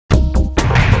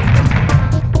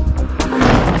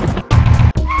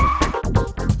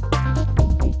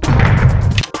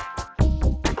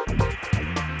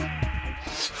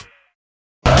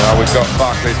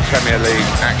weekly's Premier League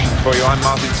action for you. I'm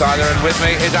Martin Tyler, and with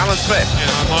me is Alan Smith.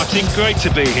 Yeah, Martin, great to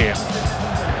be here.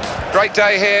 Great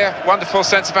day here, wonderful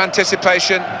sense of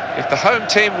anticipation. If the home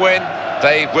team win,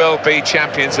 they will be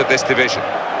champions of this division.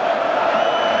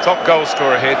 Top goal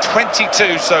scorer here,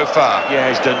 22 so far. Yeah,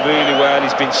 he's done really well.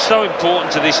 He's been so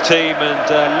important to this team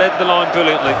and led the line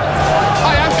brilliantly.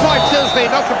 Hi, I'm Clive Silsby.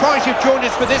 Not surprised you've joined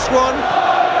us for this one.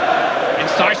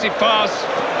 Incisive pass.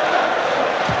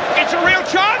 It's a real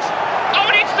chance. Oh,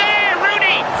 and it's there,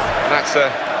 Rooney. And that's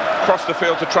across the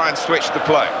field to try and switch the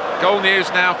play. Goal news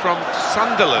now from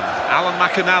Sunderland, Alan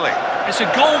McAnally. It's a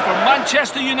goal for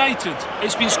Manchester United.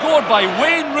 It's been scored by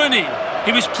Wayne Rooney.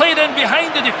 He was played in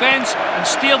behind the defence and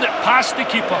steered it past the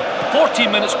keeper. 14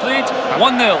 minutes played,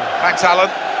 1-0. Thanks, Alan.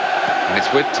 And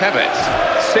it's with Tevez.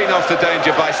 Seen off the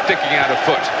danger by sticking out a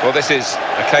foot. Well, this is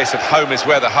a case of home is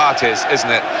where the heart is,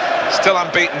 isn't it? Still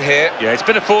unbeaten here. Yeah, it's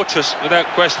been a fortress without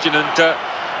question, and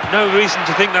no reason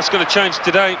to think that's going to change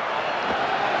today.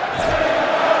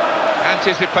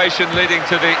 Anticipation leading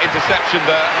to the interception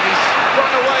there. And he's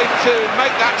run away to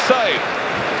make that save.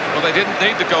 Well, they didn't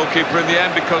need the goalkeeper in the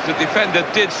end because the defender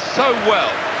did so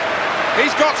well.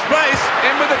 He's got space,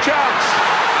 in with a chance,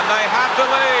 and they have the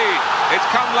lead. It's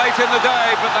come late in the day,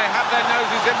 but they have their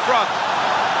noses in front.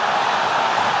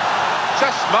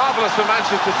 Just marvellous for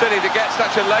Manchester City to get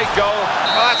such a late goal.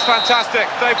 Well, that's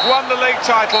fantastic. They've won the league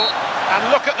title,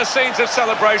 and look at the scenes of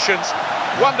celebrations.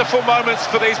 Wonderful moments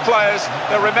for these players.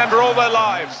 They'll remember all their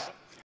lives.